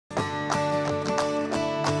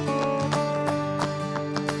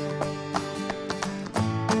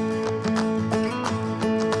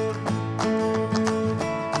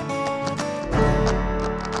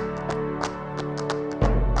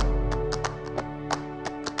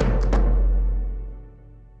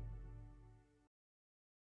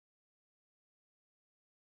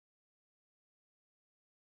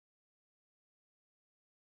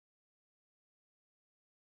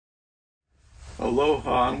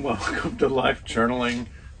Aloha and welcome to Life Journaling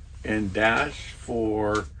in Dash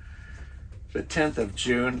for the 10th of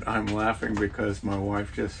June. I'm laughing because my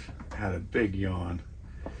wife just had a big yawn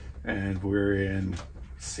and we're in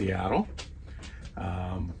Seattle.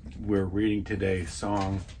 We're reading today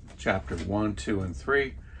Song chapter 1, 2, and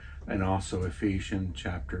 3 and also Ephesians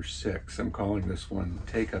chapter 6. I'm calling this one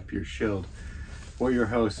Take Up Your Shield. We're your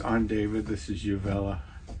hosts. I'm David. This is Uvella.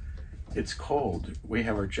 It's cold. We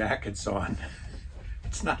have our jackets on.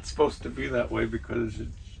 It's not supposed to be that way because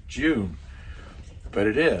it's June, but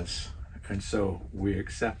it is. And so we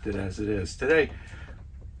accept it as it is. Today,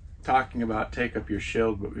 talking about take up your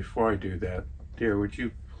shield, but before I do that, dear, would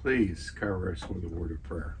you please cover us with a word of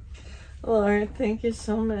prayer? Lord, thank you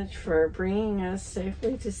so much for bringing us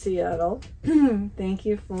safely to Seattle. Thank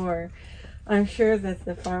you for, I'm sure that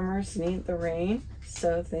the farmers need the rain,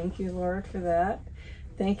 so thank you, Lord, for that.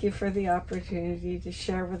 Thank you for the opportunity to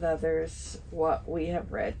share with others what we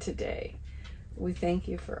have read today. We thank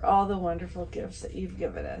you for all the wonderful gifts that you've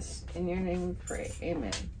given us. In your name we pray.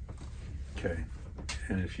 Amen. Okay.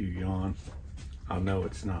 And if you yawn, I'll know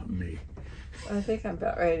it's not me. I think I'm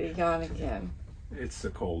about ready to yawn again. It's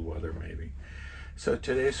the cold weather, maybe. So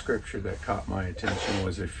today's scripture that caught my attention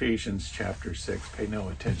was Ephesians chapter 6. Pay no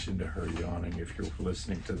attention to her yawning if you're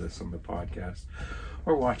listening to this on the podcast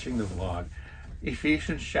or watching the vlog.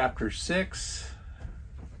 Ephesians chapter 6,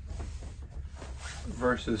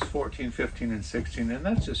 verses 14, 15, and 16. And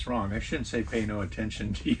that's just wrong. I shouldn't say pay no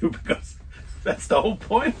attention to you because that's the whole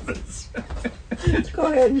point of this.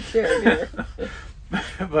 Go ahead and share here.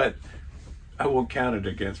 But I won't count it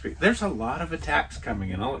against me. There's a lot of attacks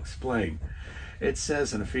coming, and I'll explain. It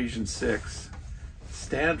says in Ephesians 6,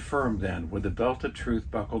 stand firm then, with the belt of truth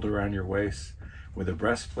buckled around your waist, with the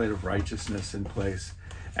breastplate of righteousness in place,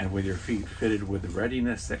 and with your feet fitted with the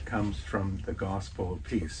readiness that comes from the gospel of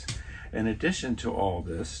peace. In addition to all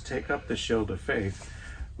this, take up the shield of faith,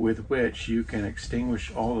 with which you can extinguish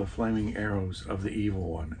all the flaming arrows of the evil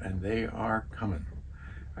one, and they are coming.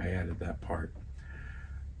 I added that part.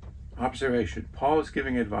 Observation. Paul is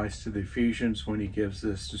giving advice to the Ephesians when he gives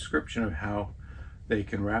this description of how they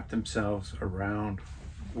can wrap themselves around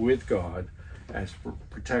with God as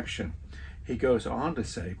protection. He goes on to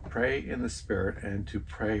say, pray in the Spirit and to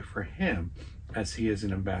pray for him as he is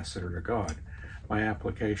an ambassador to God. My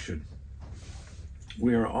application.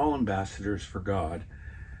 We are all ambassadors for God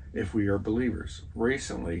if we are believers. Real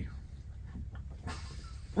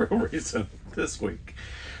recent, this week,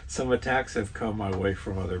 some attacks have come my way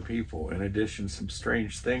from other people. In addition, some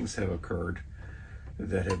strange things have occurred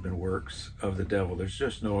that have been works of the devil. There's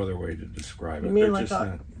just no other way to describe it. You mean like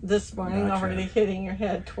this morning already hitting your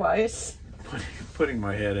head twice? Putting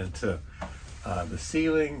my head into the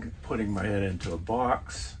ceiling, putting my head into a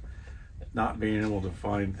box, not being able to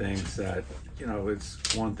find things that, you know,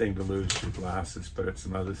 it's one thing to lose your glasses, but it's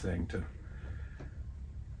another thing to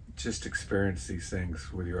just experience these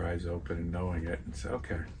things with your eyes open and knowing it and say,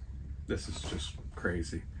 okay, this is just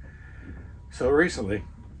crazy. So recently,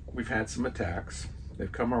 we've had some attacks.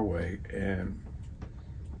 They've come our way, and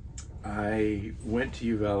I went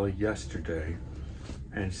to Uvella yesterday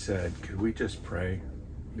and said, could we just pray?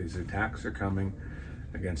 These attacks are coming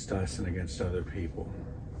against us and against other people.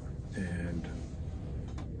 And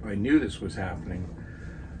I knew this was happening,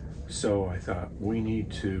 so I thought we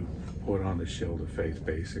need to put on the shield of faith,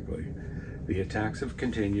 basically. The attacks have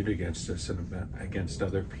continued against us and against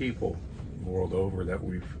other people world over that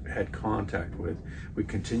we've had contact with. We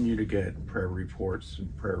continue to get prayer reports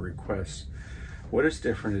and prayer requests. What is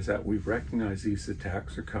different is that we've recognized these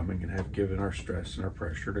attacks are coming and have given our stress and our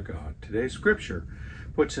pressure to God. Today's scripture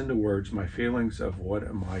puts into words my feelings of what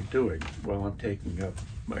am I doing? Well, I'm taking up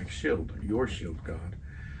my shield, your shield, God.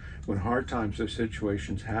 When hard times or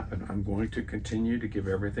situations happen, I'm going to continue to give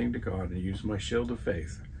everything to God and use my shield of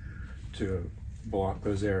faith to block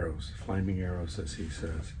those arrows, flaming arrows, as he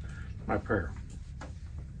says. My prayer.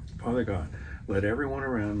 Father God, let everyone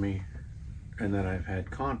around me and that I've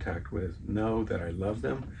had contact with know that I love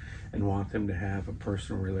them and want them to have a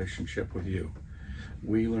personal relationship with you.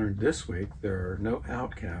 We learned this week there are no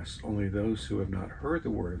outcasts, only those who have not heard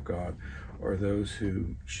the word of God or those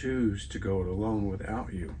who choose to go it alone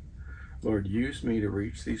without you. Lord, use me to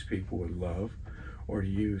reach these people with love, or to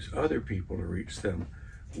use other people to reach them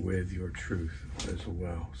with your truth as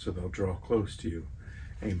well, so they'll draw close to you.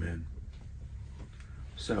 Amen.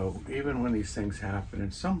 So even when these things happen,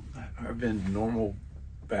 and some have been normal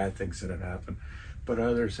bad things that have happened, but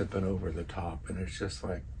others have been over the top, and it's just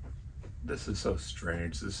like, this is so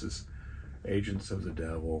strange. This is agents of the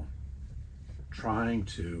devil trying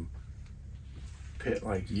to pit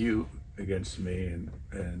like you against me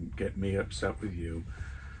and get me upset with you.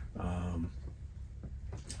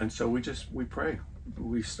 And so we pray.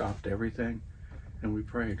 We stopped everything and we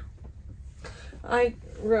prayed. I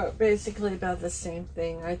wrote basically about the same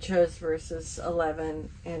thing. I chose verses 11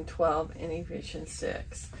 and 12 in Ephesians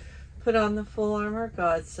 6. Put on the full armor of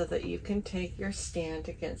God so that you can take your stand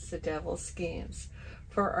against the devil's schemes.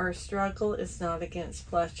 For our struggle is not against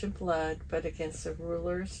flesh and blood, but against the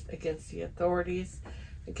rulers, against the authorities,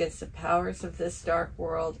 against the powers of this dark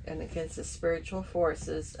world, and against the spiritual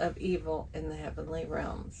forces of evil in the heavenly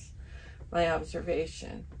realms. My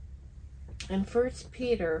observation. In 1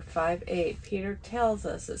 Peter 5:8, Peter tells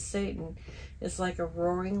us that Satan is like a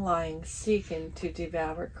roaring lion seeking to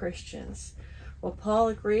devour Christians. Well, Paul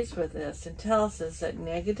agrees with this and tells us that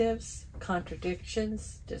negatives,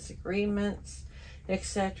 contradictions, disagreements,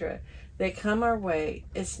 etc., they come our way.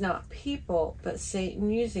 It's not people, but Satan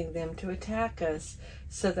using them to attack us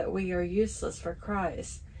so that we are useless for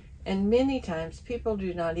Christ. And many times people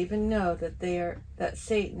do not even know that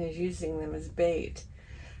Satan is using them as bait.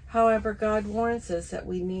 However, God warns us that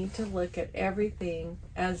we need to look at everything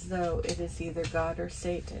as though it is either God or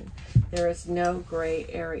Satan. There is no gray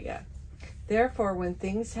area. Therefore, when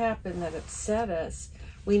things happen that upset us,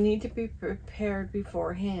 we need to be prepared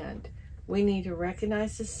beforehand. We need to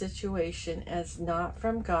recognize the situation as not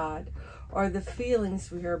from God, or the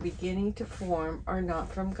feelings we are beginning to form are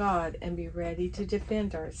not from God, and be ready to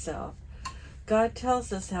defend ourselves. God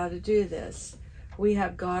tells us how to do this. We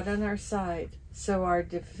have God on our side, so our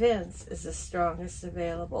defense is the strongest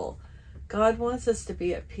available. God wants us to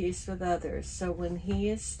be at peace with others, so when He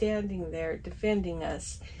is standing there defending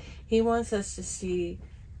us, He wants us to see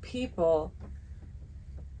people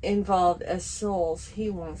involved as souls He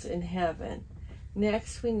wants in heaven.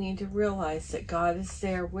 Next, we need to realize that God is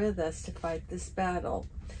there with us to fight this battle.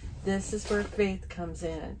 This is where faith comes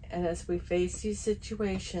in, and as we face these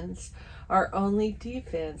situations, our only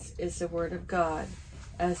defense is the Word of God.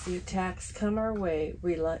 As the attacks come our way,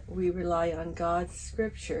 we rely on God's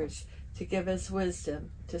scriptures to give us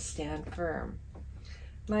wisdom to stand firm.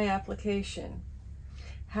 My application.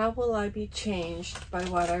 How will I be changed by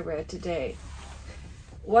what I read today?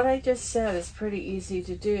 What I just said is pretty easy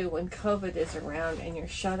to do when COVID is around and you're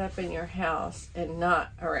shut up in your house and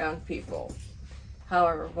not around people.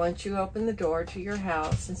 However, once you open the door to your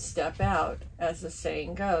house and step out, as the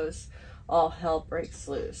saying goes, all hell breaks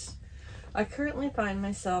loose. I currently find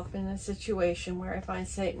myself in a situation where I find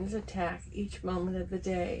Satan's attack each moment of the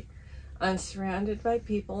day. I'm surrounded by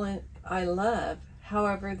people I love.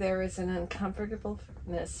 However, there is an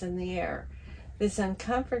uncomfortableness in the air. This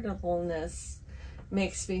uncomfortableness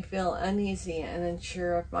makes me feel uneasy and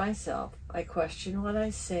unsure of myself. I question what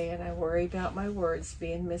I say and I worry about my words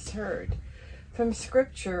being misheard. From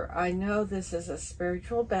Scripture, I know this is a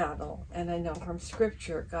spiritual battle, and I know from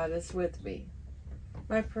Scripture God is with me.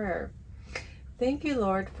 My prayer. Thank you,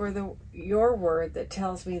 Lord, for your word that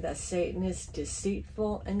tells me that Satan is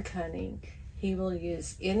deceitful and cunning. He will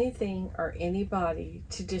use anything or anybody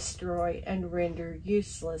to destroy and render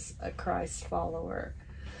useless a Christ follower.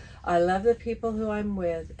 I love the people who I'm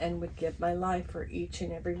with and would give my life for each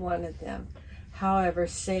and every one of them. However,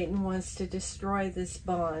 Satan wants to destroy this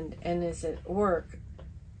bond and is at work.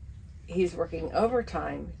 He's working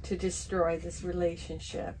overtime to destroy this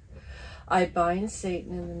relationship. I bind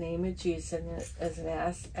Satan in the name of Jesus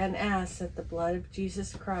and ask that the blood of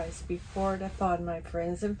Jesus Christ be poured upon my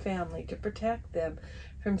friends and family to protect them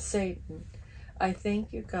from Satan. I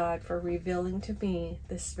thank you, God, for revealing to me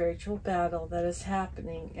the spiritual battle that is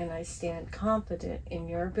happening, and I stand confident in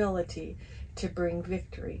your ability to bring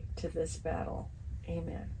victory to this battle.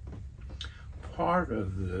 Amen. Part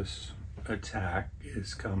of this attack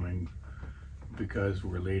is coming because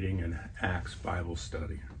we're leading an Acts Bible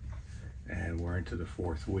study. And we're into the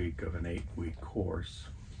 4th week of an 8-week course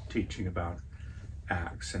teaching about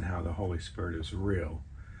Acts and how the Holy Spirit is real.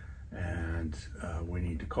 And we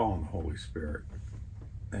need to call on the Holy Spirit.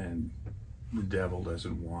 And the devil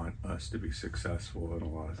doesn't want us to be successful in a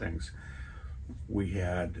lot of things. We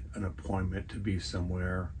had an appointment to be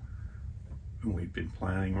somewhere, and we'd been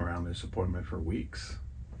planning around this appointment for weeks,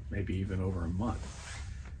 maybe even over a month.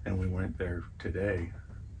 And we went there today,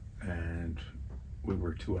 and we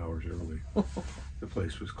were 2 hours early. The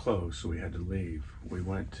place was closed, so we had to leave. We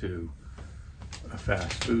went to a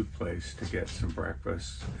fast food place to get some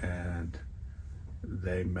breakfast, and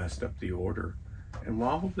they messed up the order. And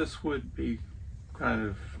while this would be kind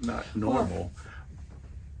of not normal,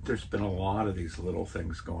 there's been a lot of these little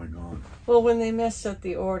things going on. Well, when they messed up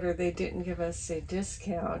the order, they didn't give us a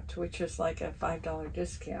discount, which was like a $5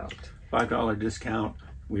 discount. $5 discount.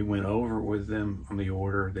 We went over with them on the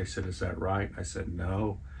order. They said, is that right? I said,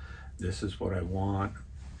 no, this is what I want,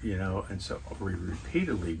 you know. And so we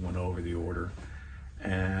repeatedly went over the order,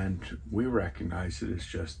 and we recognized it as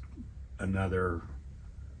just another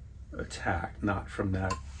attack, not from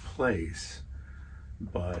that place,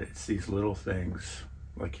 but it's these little things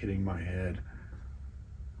like hitting my head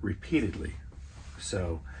repeatedly.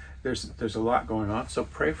 So there's a lot going on. So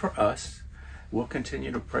pray for us. We'll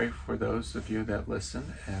continue to pray for those of you that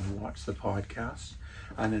listen and watch the podcast.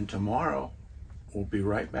 And then tomorrow we'll be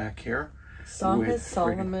right back here. Song of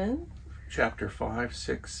Solomon. Chapter 5,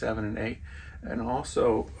 6, 7, and 8. And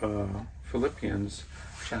also Philippians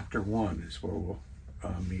chapter 1 is where we'll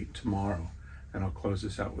meet tomorrow. And I'll close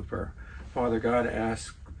this out with prayer. Father God,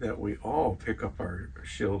 ask that we all pick up our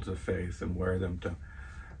shields of faith and wear them to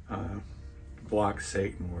block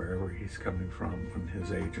Satan wherever he's coming from and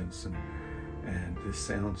his agents. And this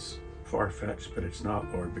sounds far-fetched, but it's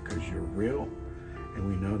not, Lord, because you're real, and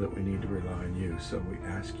we know that we need to rely on you. So we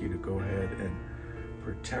ask you to go ahead and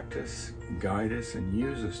protect us, guide us, and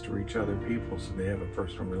use us to reach other people so they have a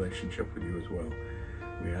personal relationship with you as well.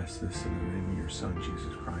 We ask this in the name of your Son,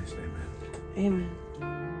 Jesus Christ. Amen.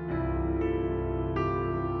 Amen.